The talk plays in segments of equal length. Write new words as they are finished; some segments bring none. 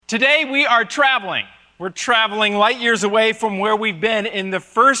Today we are traveling. We're traveling light years away from where we've been in the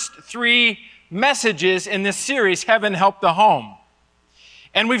first three messages in this series, Heaven Help the Home.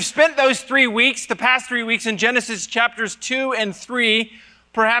 And we've spent those the past 3 weeks in Genesis chapters 2 and 3,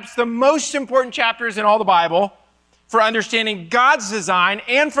 perhaps the most important chapters in all the Bible for understanding God's design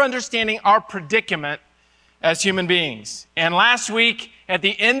and for understanding our predicament as human beings. And last week, at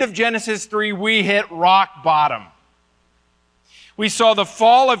the end of Genesis 3, we hit rock bottom. We saw the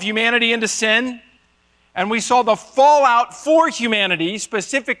fall of humanity into sin, and we saw the fallout for humanity,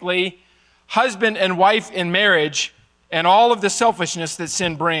 specifically husband and wife in marriage, and all of the selfishness that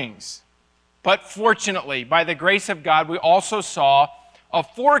sin brings. But fortunately, by the grace of God, we also saw a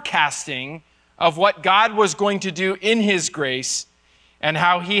forecasting of what God was going to do in His grace and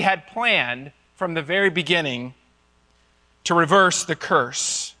how He had planned from the very beginning to reverse the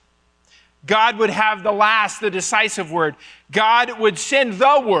curse. God would have the decisive word. God would send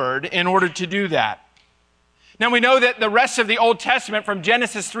the word in order to do that. Now we know that the rest of the Old Testament from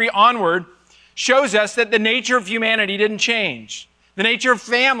Genesis 3 onward shows us that the nature of humanity didn't change. The nature of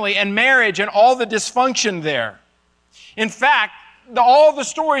family and marriage and all the dysfunction there. In fact, all the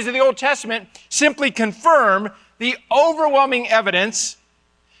stories of the Old Testament simply confirm the overwhelming evidence,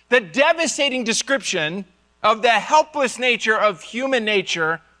 the devastating description of the helpless nature of human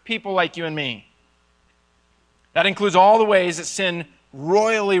nature, people like you and me. That includes all the ways that sin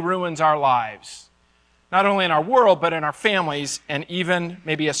royally ruins our lives, not only in our world, but in our families, and even,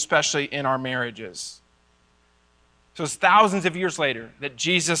 maybe especially, in our marriages. So it's thousands of years later that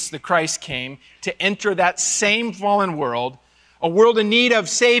Jesus the Christ came to enter that same fallen world, a world in need of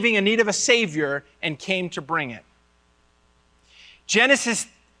saving, in need of a Savior, and came to bring it. Genesis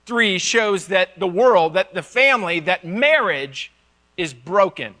 3 shows that the world, that the family, that marriage is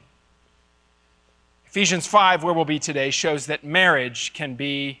broken. Ephesians 5, where we'll be today, shows that marriage can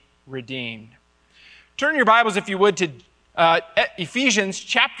be redeemed. Turn your Bibles, if you would, to Ephesians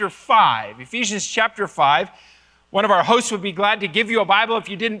chapter 5. Ephesians chapter 5. One of our hosts would be glad to give you a Bible if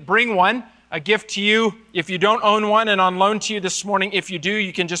you didn't bring one, a gift to you if you don't own one, and on loan to you this morning. If you do,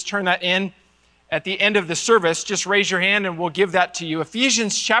 you can just turn that in at the end of the service. Just raise your hand and we'll give that to you.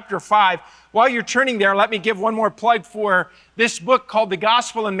 Ephesians chapter 5. While you're turning there, let me give one more plug for this book called The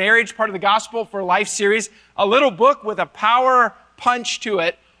Gospel and Marriage, part of the Gospel for Life series. A little book with a power punch to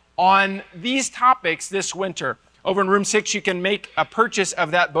it on these topics this winter. Over in room 6, you can make a purchase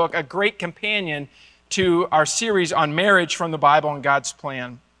of that book, a great companion to our series on marriage from the Bible and God's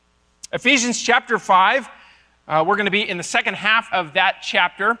plan. Ephesians chapter 5, we're going to be in the second half of that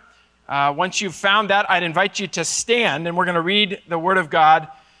chapter. Once you've found that, I'd invite you to stand, and we're going to read the Word of God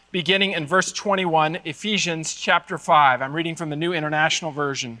beginning in verse 21, Ephesians chapter 5. I'm reading from the New International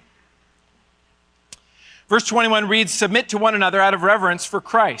Version. Verse 21 reads, "Submit to one another out of reverence for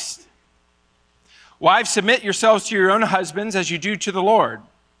Christ. Wives, submit yourselves to your own husbands as you do to the Lord.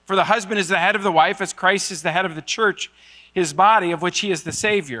 For the husband is the head of the wife, as Christ is the head of the church, his body, of which he is the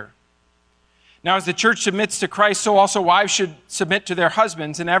Savior. Now as the church submits to Christ, so also wives should submit to their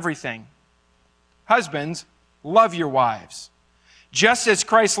husbands in everything. Husbands, love your wives, just as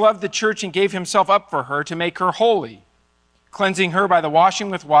Christ loved the church and gave himself up for her to make her holy, cleansing her by the washing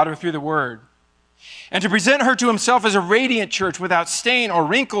with water through the word, and to present her to himself as a radiant church without stain or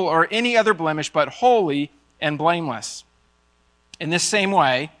wrinkle or any other blemish, but holy and blameless. In this same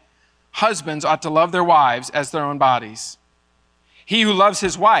way, husbands ought to love their wives as their own bodies. He who loves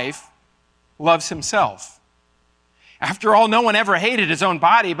his wife loves himself. After all, no one ever hated his own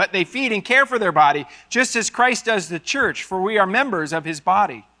body, but they feed and care for their body, just as Christ does the church, for we are members of his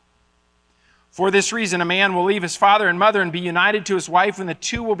body. For this reason, a man will leave his father and mother and be united to his wife, and the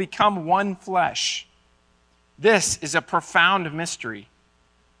two will become one flesh. This is a profound mystery,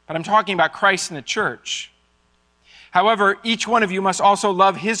 but I'm talking about Christ and the church. However, each one of you must also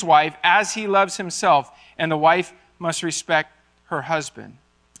love his wife as he loves himself, and the wife must respect her husband."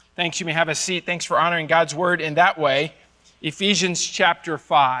 Thanks, you may have a seat. Thanks for honoring God's word in that way. Ephesians chapter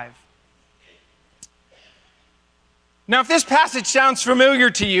 5. Now, if this passage sounds familiar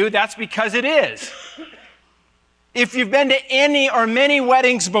to you, that's because it is. If you've been to any or many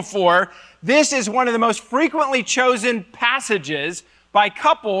weddings before, this is one of the most frequently chosen passages by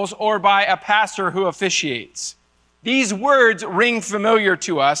couples or by a pastor who officiates. These words ring familiar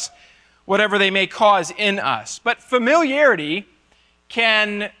to us, whatever they may cause in us. But familiarity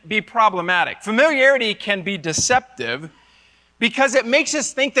can be problematic. Familiarity can be deceptive because it makes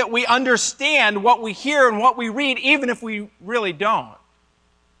us think that we understand what we hear and what we read, even if we really don't.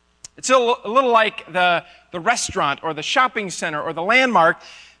 It's a little like the restaurant or the shopping center or the landmark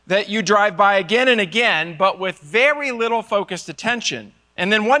that you drive by again and again, but with very little focused attention.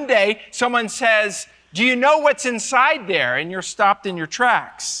 And then one day, someone says, do you know what's inside there? And you're stopped in your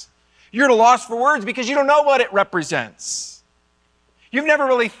tracks. You're at a loss for words because you don't know what it represents. You've never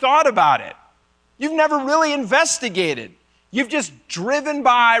really thought about it. You've never really investigated. You've just driven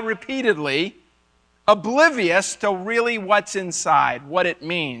by repeatedly, oblivious to really what's inside, what it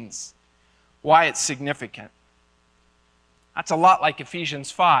means, why it's significant. That's a lot like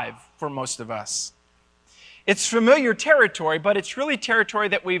Ephesians 5 for most of us. It's familiar territory, but it's really territory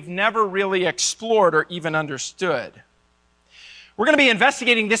that we've never really explored or even understood. We're going to be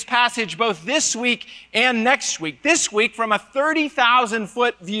investigating this passage both this week and next week. This week from a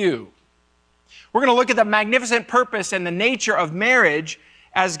 30,000-foot view. We're going to look at the magnificent purpose and the nature of marriage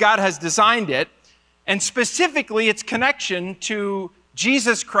as God has designed it, and specifically its connection to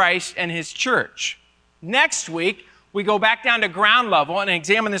Jesus Christ and His church. Next week, we go back down to ground level and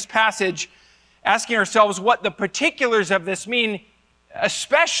examine this passage, asking ourselves what the particulars of this mean,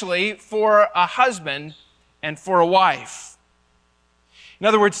 especially for a husband and for a wife. In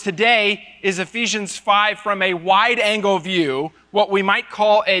other words, today is Ephesians 5 from a wide-angle view, what we might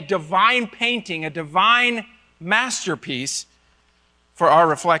call a divine painting, a divine masterpiece for our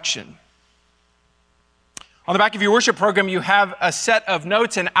reflection. On the back of your worship program, you have a set of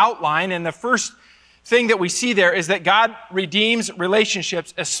notes and outline, and the first thing that we see there is that God redeems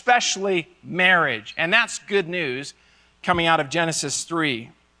relationships, especially marriage. And that's good news coming out of Genesis 3.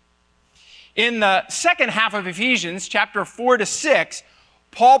 In the second half of Ephesians, chapter 4 to 6,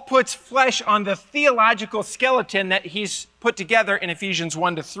 Paul puts flesh on the theological skeleton that he's put together in Ephesians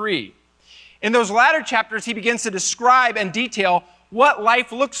 1 to 3. In those latter chapters, he begins to describe and detail what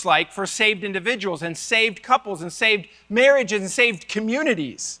life looks like for saved individuals and saved couples and saved marriages and saved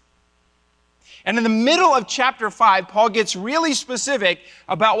communities. And in the middle of chapter 5, Paul gets really specific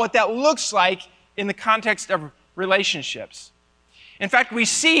about what that looks like in the context of relationships. In fact, we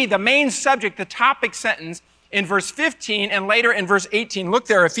see the main subject, the topic sentence, in verse 15 and later in verse 18. Look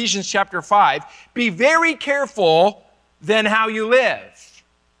there, Ephesians chapter 5. Be very careful then how you live.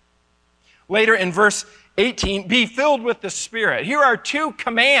 Later in verse 18, be filled with the Spirit. Here are two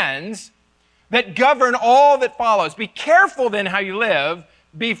commands that govern all that follows. Be careful then how you live.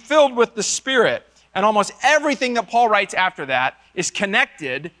 Be filled with the Spirit. And almost everything that Paul writes after that is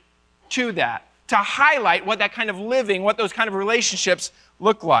connected to that, to highlight what that kind of living, what those kind of relationships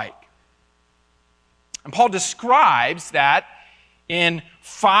look like. And Paul describes that in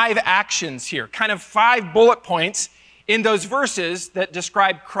 5 actions here, kind of 5 bullet points in those verses that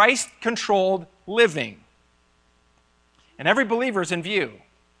describe Christ-controlled living. And every believer is in view.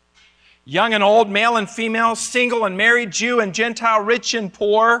 Young and old, male and female, single and married, Jew and Gentile, rich and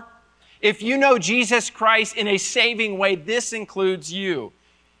poor. If you know Jesus Christ in a saving way, this includes you.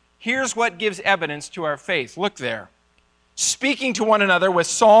 Here's what gives evidence to our faith. Look there. Speaking to one another with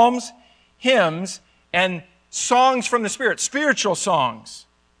psalms, hymns, and songs from the Spirit, spiritual songs.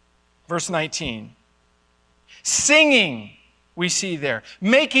 Verse 19. Singing, we see there.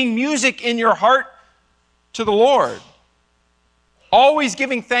 Making music in your heart to the Lord. Always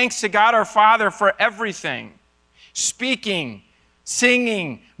giving thanks to God our Father for everything. Speaking,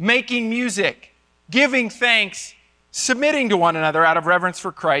 singing, making music, giving thanks, submitting to one another out of reverence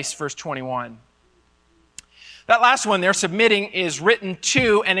for Christ, verse 21. That last one there, submitting, is written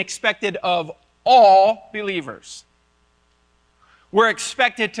to and expected of all believers. We're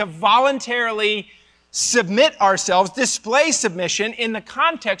expected to voluntarily submit ourselves, display submission in the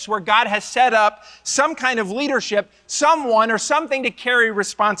context where God has set up some kind of leadership, someone or something to carry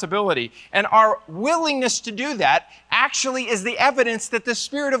responsibility. And our willingness to do that actually is the evidence that the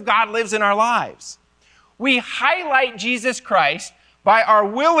Spirit of God lives in our lives. We highlight Jesus Christ by our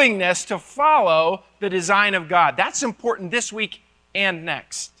willingness to follow the design of God. That's important this week and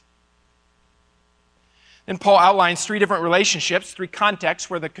next. Then Paul outlines 3 different relationships, 3 contexts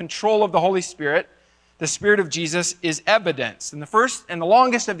where the control of the Holy Spirit, the Spirit of Jesus, is evidenced. And the first and the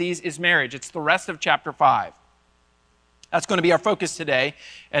longest of these is marriage. It's the rest of chapter 5. That's going to be our focus today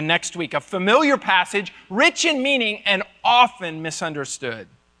and next week. A familiar passage, rich in meaning and often misunderstood.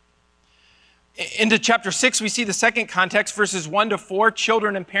 Into chapter 6, we see the second context, verses 1 to 4,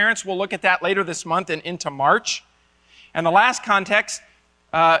 children and parents. We'll look at that later this month and into March. And the last context,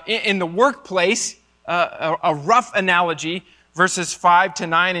 in the workplace, a rough analogy, verses 5 to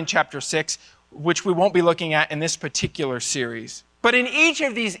 9 in chapter 6, which we won't be looking at in this particular series. But in each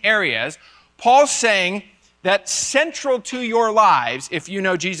of these areas, Paul's saying that central to your lives, if you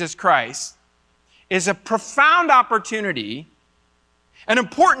know Jesus Christ, is a profound opportunity, an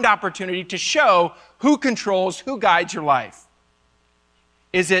important opportunity to show who controls, who guides your life.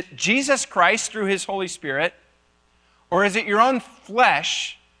 Is it Jesus Christ through His Holy Spirit, Or is it your own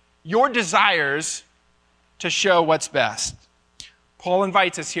flesh, your desires to show what's best? Paul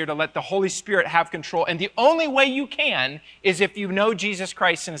invites us here to let the Holy Spirit have control. And the only way you can is if you know Jesus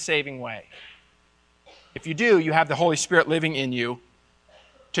Christ in a saving way. If you do, you have the Holy Spirit living in you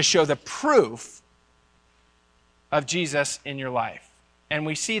to show the proof of Jesus in your life. And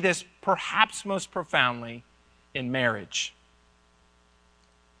we see this perhaps most profoundly in marriage.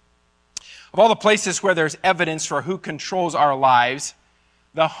 Of all the places where there's evidence for who controls our lives,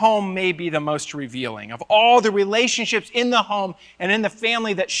 the home may be the most revealing. Of all the relationships in the home and in the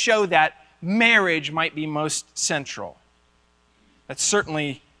family that show that, marriage might be most central. That's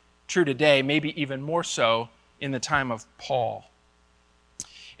certainly true today, maybe even more so in the time of Paul.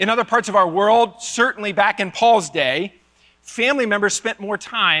 In other parts of our world, certainly back in Paul's day, family members spent more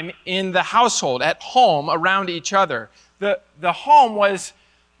time in the household, at home, around each other. The home was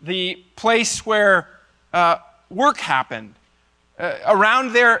the place where work happened.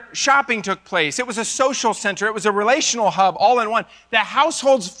 Around there, shopping took place. It was a social center. It was a relational hub, all in one. The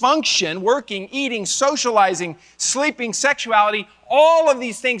household's function, working, eating, socializing, sleeping, sexuality, all of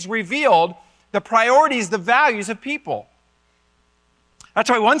these things revealed the priorities, the values of people. That's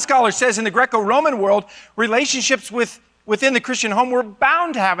why one scholar says in the Greco-Roman world, relationships within the Christian home were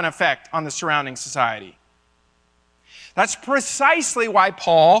bound to have an effect on the surrounding society. That's precisely why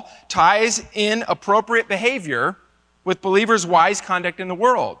Paul ties in appropriate behavior with believers' wise conduct in the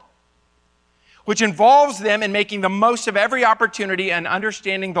world, which involves them in making the most of every opportunity and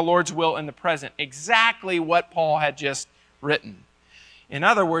understanding the Lord's will in the present. Exactly what Paul had just written. In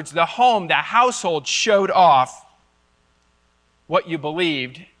other words, the home, the household showed off what you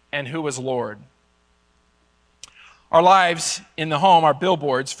believed and who was Lord. Our lives in the home are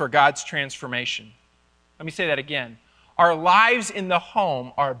billboards for God's transformation. Let me say that again. Our lives in the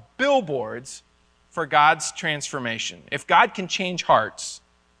home are billboards for God's transformation. If God can change hearts,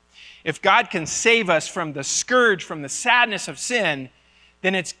 if God can save us from the scourge, from the sadness of sin,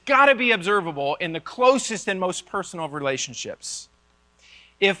 then it's got to be observable in the closest and most personal of relationships.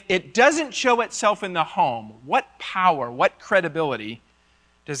 If it doesn't show itself in the home, what power, what credibility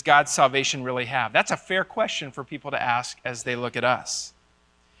does God's salvation really have? That's a fair question for people to ask as they look at us.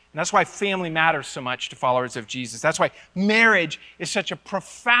 And that's why family matters so much to followers of Jesus. That's why marriage is such a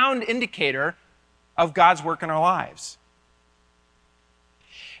profound indicator of God's work in our lives.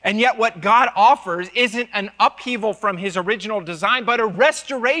 And yet what God offers isn't an upheaval from his original design, but a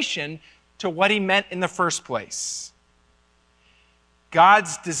restoration to what he meant in the first place.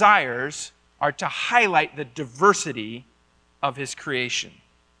 God's desires are to highlight the diversity of his creation.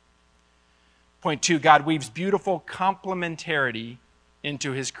 Point 2, God weaves beautiful complementarity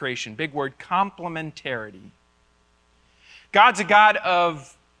into his creation. Big word, complementarity. God's a God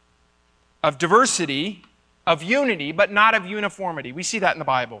of diversity, of unity, but not of uniformity. We see that in the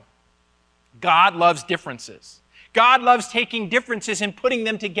Bible. God loves differences. God loves taking differences and putting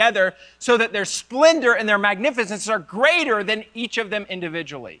them together so that their splendor and their magnificence are greater than each of them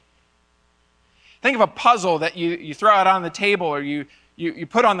individually. Think of a puzzle that you throw out on the table or you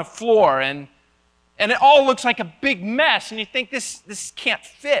put on the floor and it all looks like a big mess and you think this can't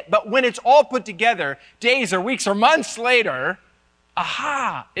fit. But when it's all put together, days or weeks or months later,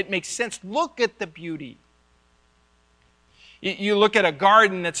 aha, it makes sense. Look at the beauty. You look at a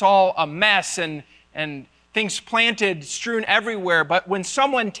garden that's all a mess and things planted, strewn everywhere, but when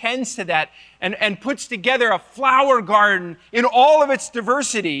someone tends to that and puts together a flower garden in all of its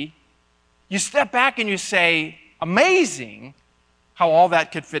diversity, you step back and you say, amazing how all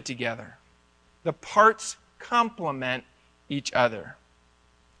that could fit together. The parts complement each other.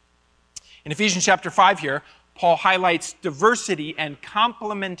 In Ephesians chapter 5 here, Paul highlights diversity and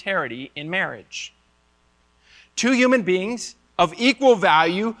complementarity in marriage. Two human beings of equal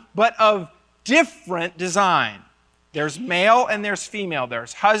value, but of different design. There's male and there's female.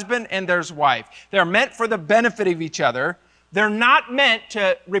 There's husband and there's wife. They're meant for the benefit of each other. They're not meant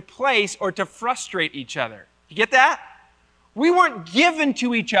to replace or to frustrate each other. You get that? We weren't given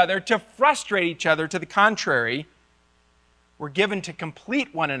to each other to frustrate each other. To the contrary, we're given to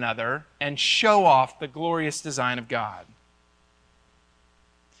complete one another and show off the glorious design of God.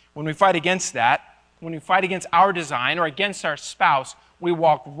 When we fight against that, when we fight against our design or against our spouse, we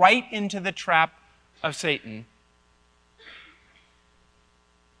walk right into the trap of Satan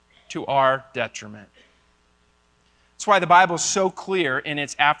to our detriment. That's why the Bible is so clear in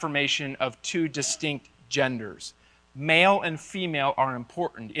its affirmation of two distinct genders. Male and female are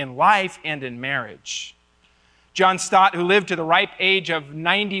important in life and in marriage. John Stott, who lived to the ripe age of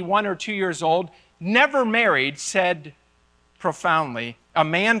 91 or 2 years old, never married, said profoundly, "A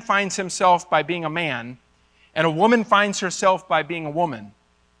man finds himself by being a man, And a woman finds herself by being a woman.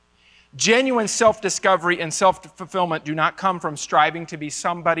 Genuine self-discovery and self-fulfillment do not come from striving to be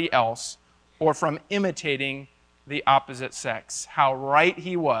somebody else or from imitating the opposite sex. How right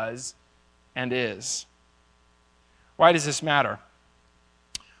he was and is. Why does this matter?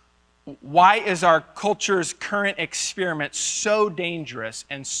 Why is our culture's current experiment so dangerous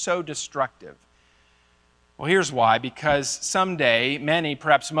and so destructive? Well, here's why. Because someday, many,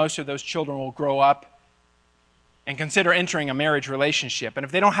 perhaps most of those children will grow up and consider entering a marriage relationship. And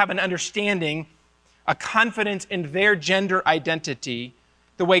if they don't have an understanding, a confidence in their gender identity,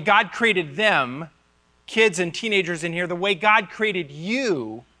 the way God created them, kids and teenagers in here, the way God created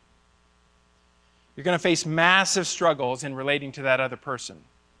you, you're going to face massive struggles in relating to that other person.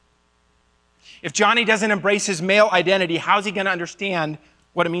 If Johnny doesn't embrace his male identity, how's he going to understand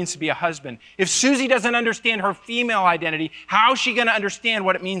what it means to be a husband? If Susie doesn't understand her female identity, how's she going to understand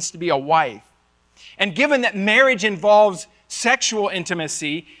what it means to be a wife? And given that marriage involves sexual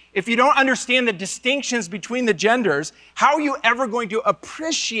intimacy, if you don't understand the distinctions between the genders, how are you ever going to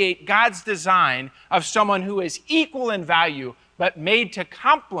appreciate God's design of someone who is equal in value, but made to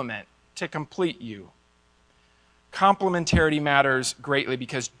complement, to complete you? Complementarity matters greatly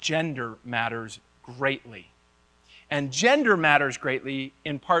because gender matters greatly. And gender matters greatly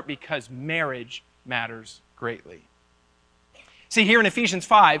in part because marriage matters greatly. See, here in Ephesians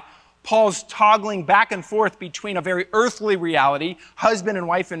 5, Paul's toggling back and forth between a very earthly reality, husband and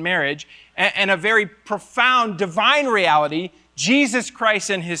wife in marriage, and a very profound divine reality, Jesus Christ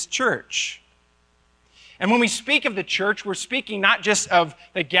and his church. And when we speak of the church, we're speaking not just of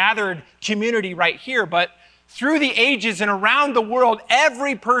the gathered community right here, but through the ages and around the world,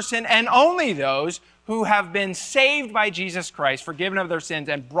 every person and only those who have been saved by Jesus Christ, forgiven of their sins,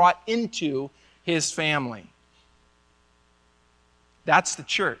 and brought into his family. That's the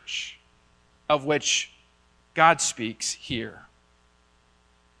church of which God speaks here.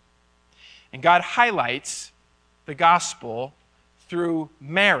 And God highlights the gospel through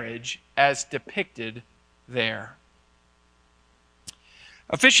marriage as depicted there.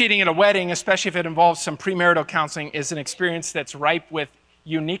 Officiating at a wedding, especially if it involves some premarital counseling, is an experience that's ripe with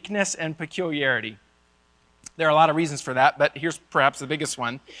uniqueness and peculiarity. There are a lot of reasons for that, but here's perhaps the biggest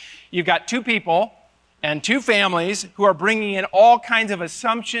one. You've got two people and two families who are bringing in all kinds of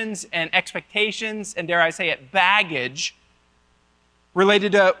assumptions and expectations and, dare I say it, baggage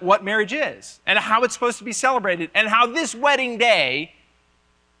related to what marriage is and how it's supposed to be celebrated and how this wedding day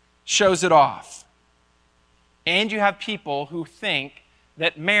shows it off. And you have people who think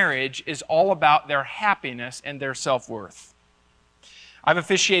that marriage is all about their happiness and their self-worth. I've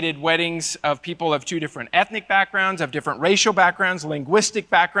officiated weddings of people of two different ethnic backgrounds, of different racial backgrounds, linguistic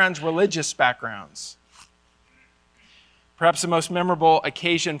backgrounds, religious backgrounds. Perhaps the most memorable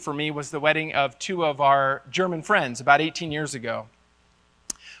occasion for me was the wedding of two of our German friends about 18 years ago.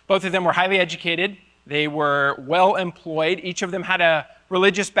 Both of them were highly educated. They were well employed. Each of them had a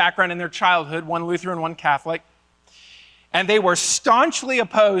religious background in their childhood, one Lutheran, one Catholic. And they were staunchly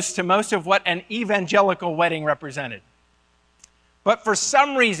opposed to most of what an evangelical wedding represented. But for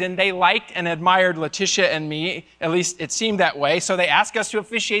some reason, they liked and admired Letitia and me, at least it seemed that way, so they asked us to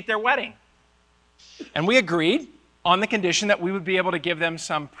officiate their wedding. And we agreed on the condition that we would be able to give them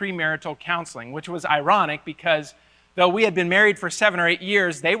some premarital counseling, which was ironic because though we had been married for 7 or 8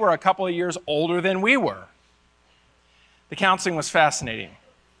 years, they were a couple of years older than we were. The counseling was fascinating.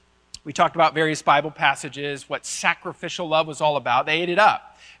 We talked about various Bible passages, what sacrificial love was all about. They ate it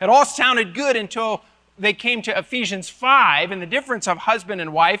up. It all sounded good until they came to Ephesians 5 and the difference of husband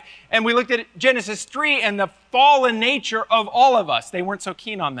and wife, and we looked at Genesis 3 and the fallen nature of all of us. They weren't so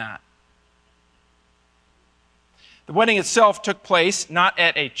keen on that. The wedding itself took place not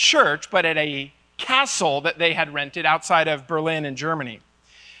at a church, but at a castle that they had rented outside of Berlin in Germany.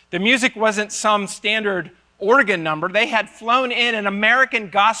 The music wasn't some standard organ number. They had flown in an American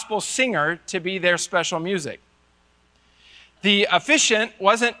gospel singer to be their special music. The officiant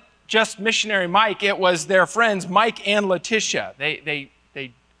wasn't just missionary Mike, it was their friends Mike and Letitia. They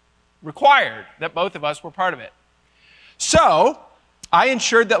required that both of us were part of it. So I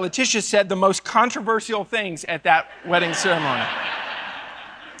ensured that Letitia said the most controversial things at that wedding ceremony.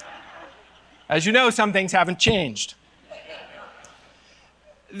 As you know, some things haven't changed.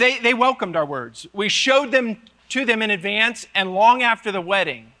 They welcomed our words. We showed them to them in advance, and long after the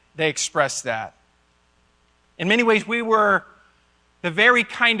wedding, they expressed that. In many ways, we were the very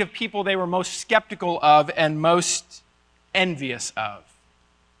kind of people they were most skeptical of and most envious of.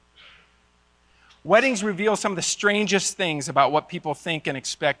 Weddings reveal some of the strangest things about what people think and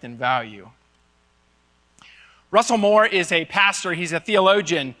expect and value. Russell Moore is a pastor. He's a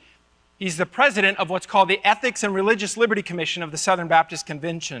theologian. He's the president of what's called the Ethics and Religious Liberty Commission of the Southern Baptist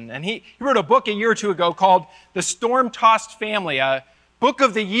Convention. And he wrote a book a year or two ago called The Storm-Tossed Family, a book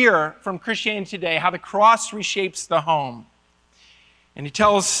of the year from Christianity Today, How the Cross Reshapes the Home. And he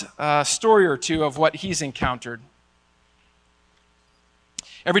tells a story or two of what he's encountered.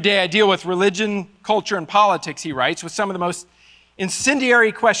 Every day I deal with religion, culture, and politics, he writes, with some of the most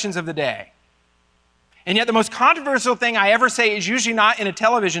incendiary questions of the day. And yet the most controversial thing I ever say is usually not in a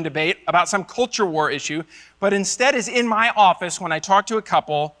television debate about some culture war issue, but instead is in my office when I talk to a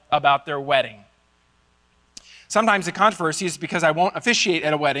couple about their wedding. Sometimes the controversy is because I won't officiate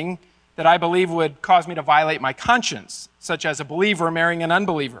at a wedding that I believe would cause me to violate my conscience, such as a believer marrying an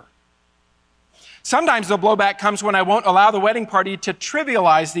unbeliever. Sometimes the blowback comes when I won't allow the wedding party to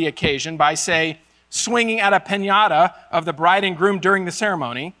trivialize the occasion by, say, swinging at a piñata of the bride and groom during the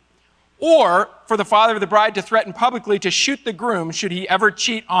ceremony, or for the father of the bride to threaten publicly to shoot the groom should he ever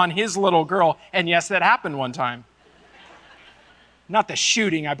cheat on his little girl. And yes, that happened one time. Not the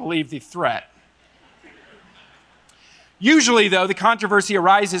shooting, I believe the threat. Usually, though, the controversy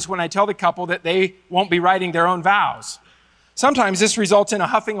arises when I tell the couple that they won't be writing their own vows. Sometimes this results in a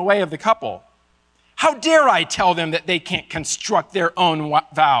huffing away of the couple. How dare I tell them that they can't construct their own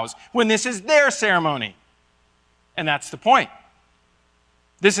vows when this is their ceremony? And that's the point.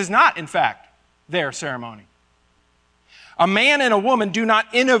 This is not, in fact, their ceremony. A man and a woman do not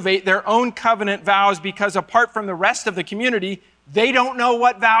innovate their own covenant vows because apart from the rest of the community, they don't know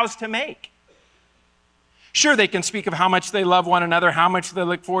what vows to make. Sure, they can speak of how much they love one another, how much they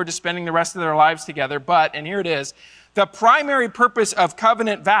look forward to spending the rest of their lives together, but, and here it is, the primary purpose of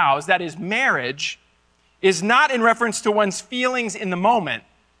covenant vows, that is marriage, is not in reference to one's feelings in the moment,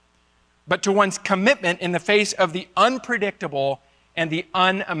 but to one's commitment in the face of the unpredictable and the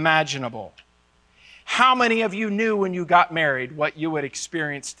unimaginable. How many of you knew when you got married what you would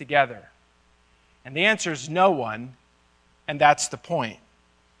experience together? And the answer is no one, and that's the point.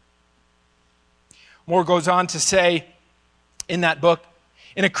 Moore goes on to say in that book,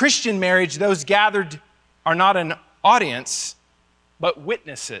 in a Christian marriage, those gathered are not an audience, but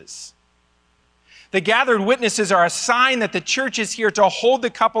witnesses. The gathered witnesses are a sign that the church is here to hold the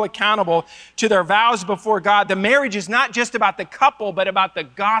couple accountable to their vows before God. The marriage is not just about the couple, but about the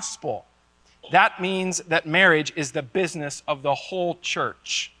gospel. That means that marriage is the business of the whole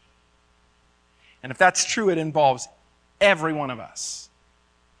church. And if that's true, it involves every one of us.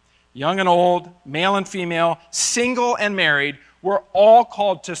 Young and old, male and female, single and married, we're all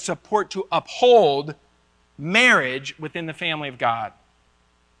called to support, to uphold marriage within the family of God.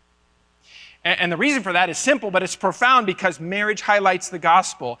 And the reason for that is simple, but it's profound because marriage highlights the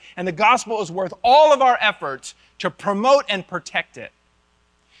gospel. And the gospel is worth all of our efforts to promote and protect it.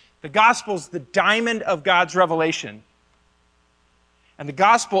 The gospel is the diamond of God's revelation. And the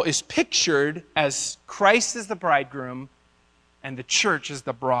gospel is pictured as Christ as the bridegroom and the church as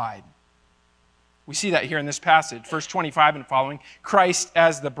the bride. We see that here in this passage, verse 25 and following, Christ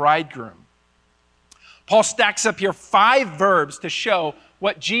as the bridegroom. Paul stacks up here 5 verbs to show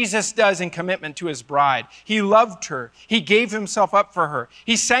what Jesus does in commitment to his bride. He loved her. He gave himself up for her.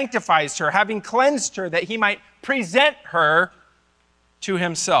 He sanctifies her, having cleansed her that he might present her to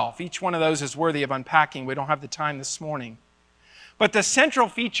himself. Each one of those is worthy of unpacking. We don't have the time this morning. But the central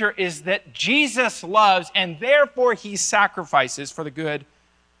feature is that Jesus loves and therefore he sacrifices for the good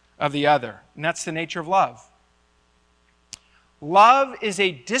of the other. And that's the nature of love. Love is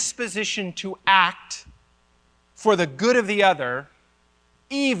a disposition to act for the good of the other,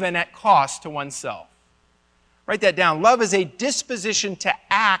 even at cost to oneself. Write that down. Love is a disposition to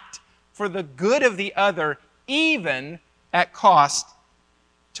act for the good of the other, even at cost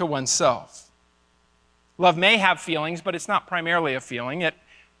to oneself. Love may have feelings, but it's not primarily a feeling. It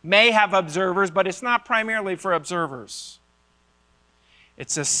may have observers, but it's not primarily for observers.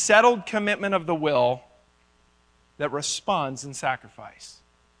 It's a settled commitment of the will that responds in sacrifice.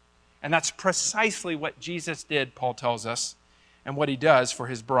 And that's precisely what Jesus did, Paul tells us, and what he does for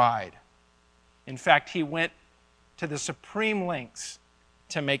his bride. In fact, he went to the supreme lengths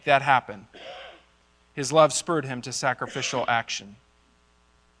to make that happen. His love spurred him to sacrificial action.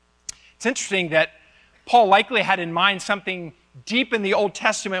 It's interesting that Paul likely had in mind something deep in the Old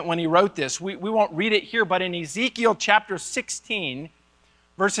Testament when he wrote this. We won't read it here, but in Ezekiel chapter 16,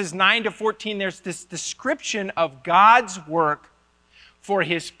 verses 9 to 14, there's this description of God's work for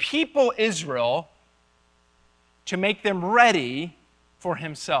his people Israel to make them ready for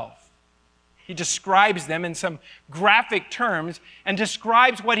himself. He describes them in some graphic terms and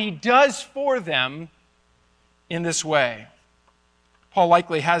describes what he does for them in this way. Paul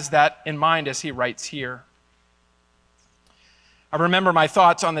likely has that in mind as he writes here. I remember my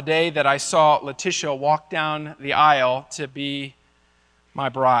thoughts on the day that I saw Letitia walk down the aisle to be my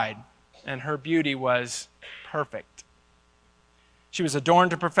bride, and her beauty was perfect. She was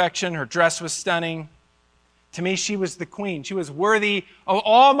adorned to perfection. Her dress was stunning. To me, she was the queen. She was worthy of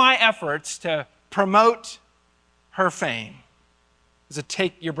all my efforts to promote her fame. It was a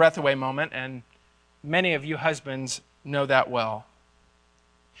take your breath away moment, and many of you husbands know that well.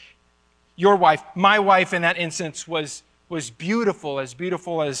 Your wife, my wife in that instance, was beautiful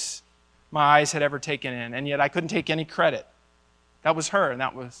as my eyes had ever taken in, and yet I couldn't take any credit. That was her, and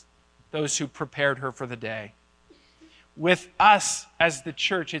that was those who prepared her for the day. With us as the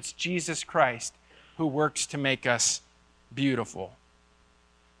church, it's Jesus Christ who works to make us beautiful.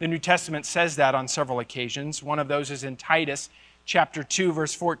 The New Testament says that on several occasions. One of those is in Titus chapter 2,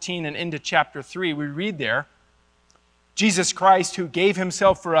 verse 14, and into chapter 3. We read there, Jesus Christ, who gave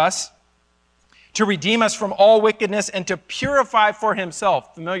himself for us to redeem us from all wickedness and to purify for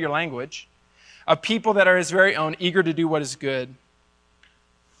himself, familiar language, a people that are his very own, eager to do what is good.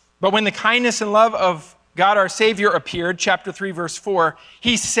 But when the kindness and love of God our Savior appeared, chapter 3, verse 4,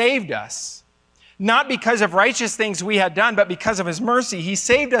 he saved us, not because of righteous things we had done, but because of his mercy. He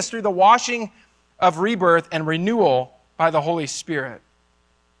saved us through the washing of rebirth and renewal by the Holy Spirit,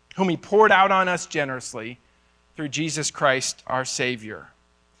 whom he poured out on us generously through Jesus Christ our Savior.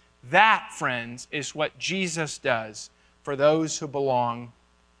 That, friends, is what Jesus does for those who belong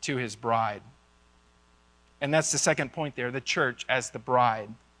to his bride. And that's the second point there, the church as the bride.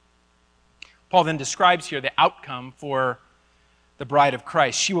 Paul then describes here the outcome for the bride of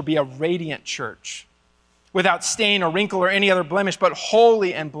Christ. She will be a radiant church, without stain or wrinkle or any other blemish, but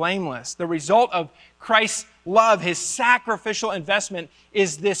holy and blameless. The result of Christ's love, his sacrificial investment,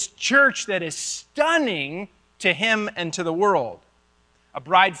 is this church that is stunning to him and to the world. A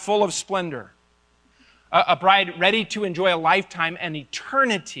bride full of splendor. A bride ready to enjoy a lifetime and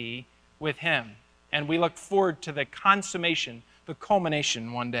eternity with him. And we look forward to the consummation, the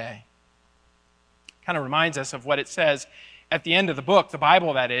culmination one day. Kind of reminds us of what it says at the end of the book, the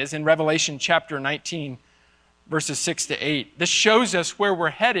Bible that is, in Revelation chapter 19, verses 6 to 8. This shows us where we're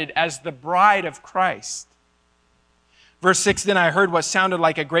headed as the bride of Christ. Verse 6, then I heard what sounded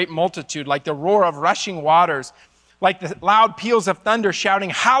like a great multitude, like the roar of rushing waters, like the loud peals of thunder shouting,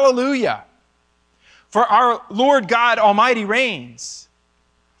 Hallelujah! For our Lord God Almighty reigns.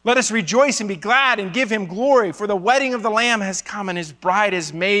 Let us rejoice and be glad and give him glory, for the wedding of the Lamb has come and his bride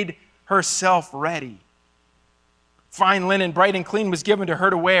has made herself ready. Fine linen, bright and clean, was given to her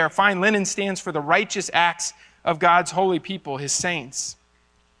to wear. Fine linen stands for the righteous acts of God's holy people, his saints.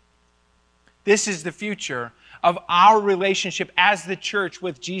 This is the future of our relationship as the church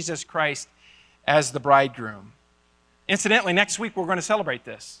with Jesus Christ as the bridegroom. Incidentally, next week we're going to celebrate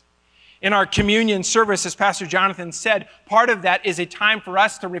this. In our communion service, as Pastor Jonathan said, part of that is a time for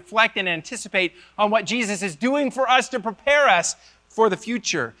us to reflect and anticipate on what Jesus is doing for us to prepare us for the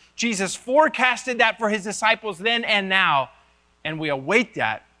future. Jesus forecasted that for his disciples then and now, and we await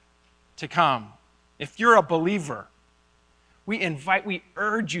that to come. If you're a believer, we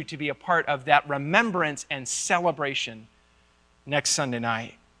urge you to be a part of that remembrance and celebration next Sunday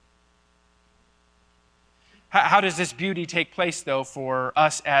night. How does this beauty take place, though, for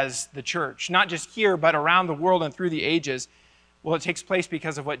us as the church? Not just here, but around the world and through the ages. Well, it takes place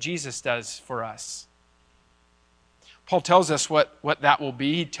because of what Jesus does for us. Paul tells us what that will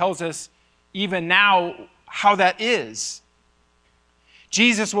be. He tells us even now how that is.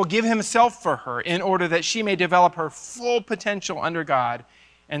 Jesus will give himself for her in order that she may develop her full potential under God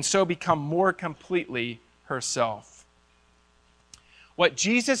and so become more completely herself. What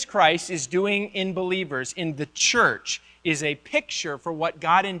Jesus Christ is doing in believers, in the church, is a picture for what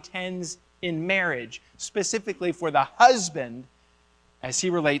God intends in marriage, specifically for the husband as he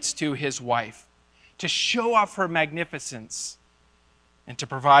relates to his wife, to show off her magnificence and to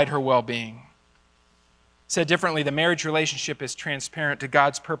provide her well-being. Said differently, the marriage relationship is transparent to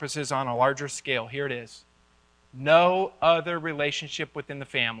God's purposes on a larger scale. Here it is. No other relationship within the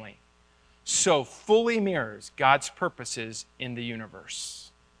family so fully mirrors God's purposes in the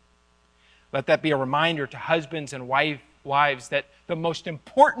universe. Let that be a reminder to husbands and wives that the most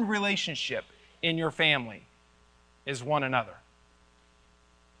important relationship in your family is one another.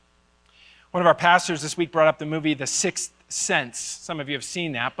 One of our pastors this week brought up the movie The Sixth Sense. Some of you have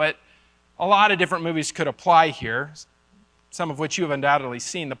seen that, but a lot of different movies could apply here, some of which you have undoubtedly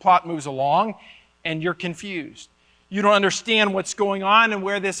seen. The plot moves along, and you're confused. You don't understand what's going on and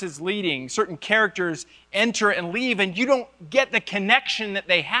where this is leading. Certain characters enter and leave, and you don't get the connection that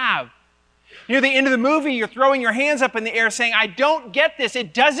they have. Near the end of the movie, you're throwing your hands up in the air saying, I don't get this.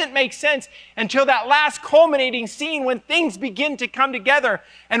 It doesn't make sense, until that last culminating scene when things begin to come together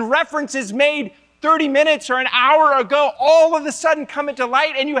and references made 30 minutes or an hour ago all of a sudden come into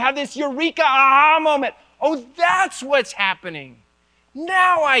light, and you have this eureka aha moment. Oh, that's what's happening.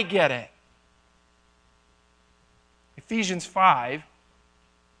 Now I get it. Ephesians 5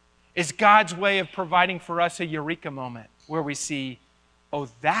 is God's way of providing for us a eureka moment where we see, oh,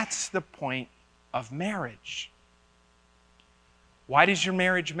 that's the point of marriage. Why does your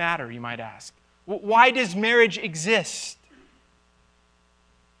marriage matter, you might ask? Why does marriage exist?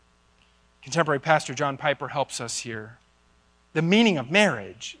 Contemporary pastor John Piper helps us here. The meaning of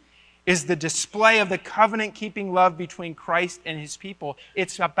marriage is the display of the covenant-keeping love between Christ and his people.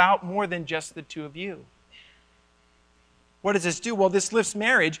 It's about more than just the two of you. What does this do? Well, this lifts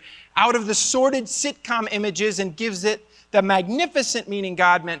marriage out of the sordid sitcom images and gives it the magnificent meaning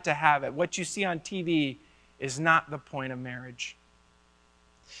God meant to have it. What you see on TV is not the point of marriage.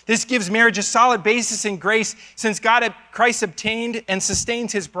 This gives marriage a solid basis in grace, since Christ obtained and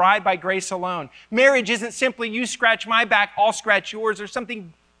sustains his bride by grace alone. Marriage isn't simply you scratch my back, I'll scratch yours. There's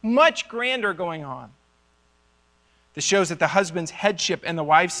something much grander going on. This shows that the husband's headship and the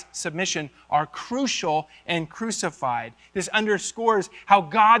wife's submission are crucial and crucified. This underscores how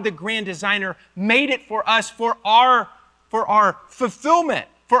God, the grand designer, made it for us, for our fulfillment,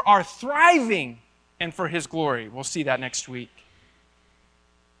 for our thriving, and for his glory. We'll see that next week.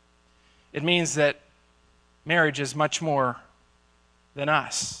 It means that marriage is much more than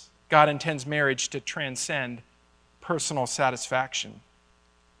us. God intends marriage to transcend personal satisfaction.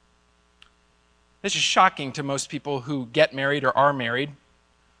 This is shocking to most people who get married or are married.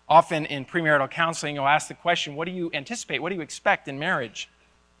 Often in premarital counseling, you'll ask the question, what do you anticipate? What do you expect in marriage?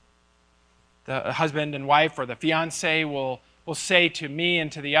 The husband and wife or the fiancé will say to me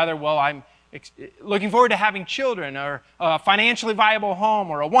and to the other, well, I'm looking forward to having children, or a financially viable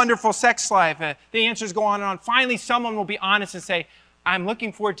home, or a wonderful sex life. The answers go on and on. Finally, someone will be honest and say, I'm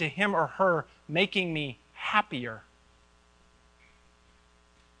looking forward to him or her making me happier.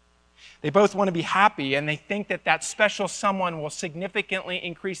 They both want to be happy, and they think that that special someone will significantly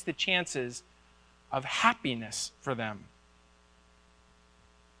increase the chances of happiness for them.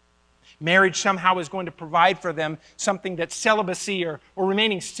 Marriage somehow is going to provide for them something that celibacy or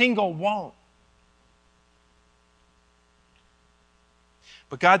remaining single won't.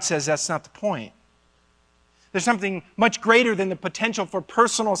 But God says that's not the point. There's something much greater than the potential for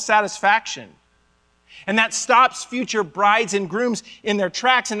personal satisfaction. And that stops future brides and grooms in their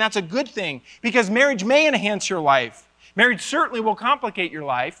tracks, and that's a good thing, because marriage may enhance your life. Marriage certainly will complicate your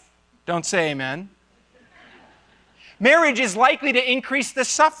life. Don't say amen. Marriage is likely to increase the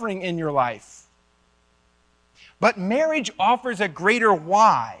suffering in your life. But marriage offers a greater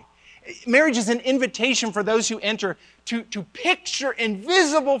why. Marriage is an invitation for those who enter to picture in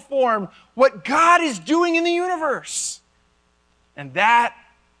visible form what God is doing in the universe. And that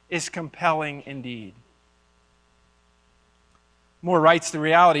is compelling indeed. Moore writes, the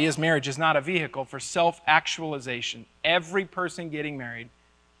reality is marriage is not a vehicle for self-actualization. Every person getting married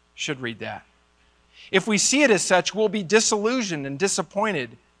should read that. If we see it as such, we'll be disillusioned and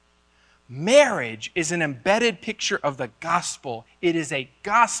disappointed. Marriage is an embedded picture of the gospel. It is a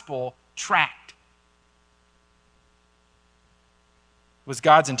gospel tract. It was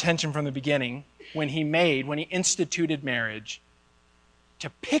God's intention from the beginning, when he instituted marriage, to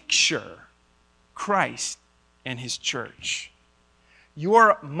picture Christ and his church.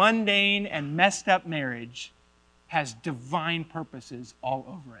 Your mundane and messed up marriage has divine purposes all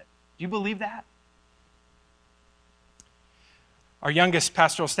over it. Do you believe that? Our youngest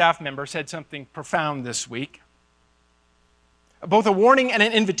pastoral staff member said something profound this week. Both a warning and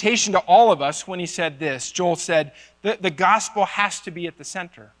an invitation to all of us when he said this. Joel said, the gospel has to be at the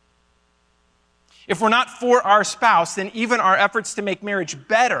center. If we're not for our spouse, then even our efforts to make marriage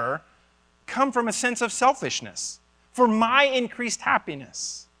better come from a sense of selfishness, for my increased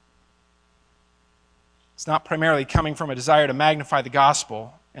happiness. It's not primarily coming from a desire to magnify the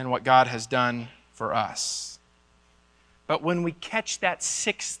gospel and what God has done for us. But when we catch that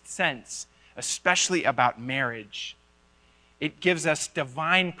sixth sense, especially about marriage, it gives us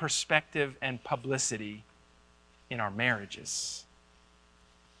divine perspective and publicity in our marriages.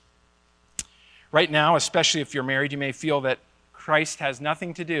 Right now, especially if you're married, you may feel that Christ has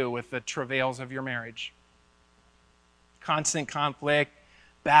nothing to do with the travails of your marriage. Constant conflict,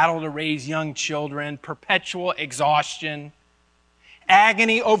 battle to raise young children, perpetual exhaustion,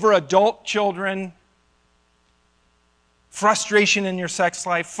 agony over adult children, frustration in your sex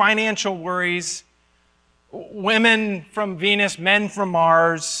life, financial worries, women from Venus, men from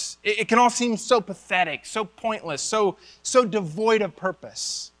Mars, It can all seem so pathetic, so pointless, so devoid of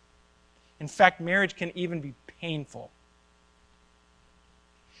purpose. In fact, marriage can even be painful.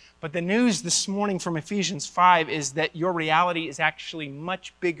 But the news this morning from Ephesians 5 is that your reality is actually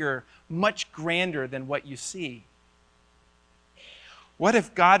much bigger, much grander than what you see. What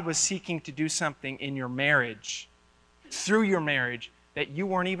if God was seeking to do something in your marriage, through your marriage, that you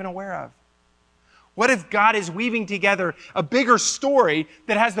weren't even aware of? What if God is weaving together a bigger story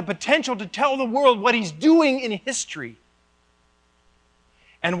that has the potential to tell the world what He's doing in history?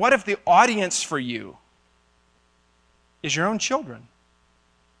 And what if the audience for you is your own children,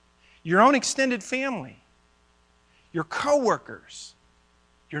 your own extended family, your coworkers,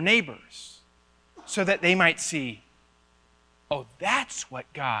 your neighbors, so that they might see, oh, that's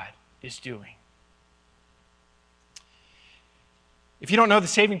what God is doing. If you don't know the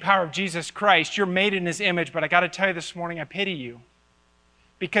saving power of Jesus Christ, you're made in His image, but I got to tell you this morning, I pity you,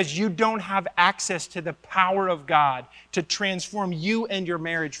 because you don't have access to the power of God to transform you and your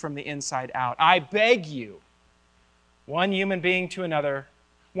marriage from the inside out. I beg you, one human being to another,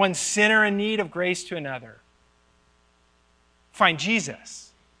 one sinner in need of grace to another, find Jesus.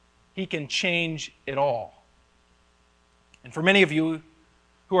 He can change it all. And for many of you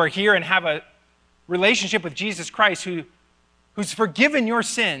who are here and have a relationship with Jesus Christ, who's forgiven your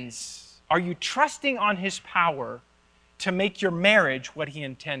sins, are you trusting on His power to make your marriage what He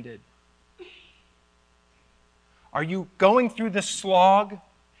intended? Are you going through the slog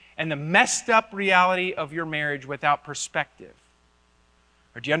and the messed up reality of your marriage without perspective?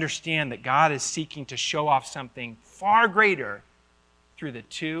 Or do you understand that God is seeking to show off something far greater through the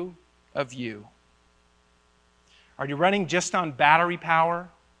two of you? Are you running just on battery power?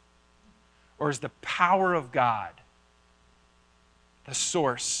 Or is the power of God the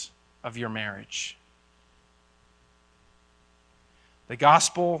source of your marriage? The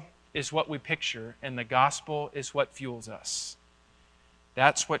gospel is what we picture, and the gospel is what fuels us.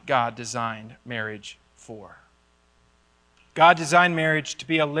 That's what God designed marriage for. God designed marriage to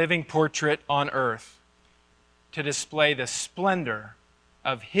be a living portrait on earth, to display the splendor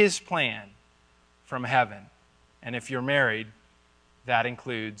of His plan from heaven. And if you're married, that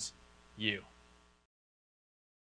includes you.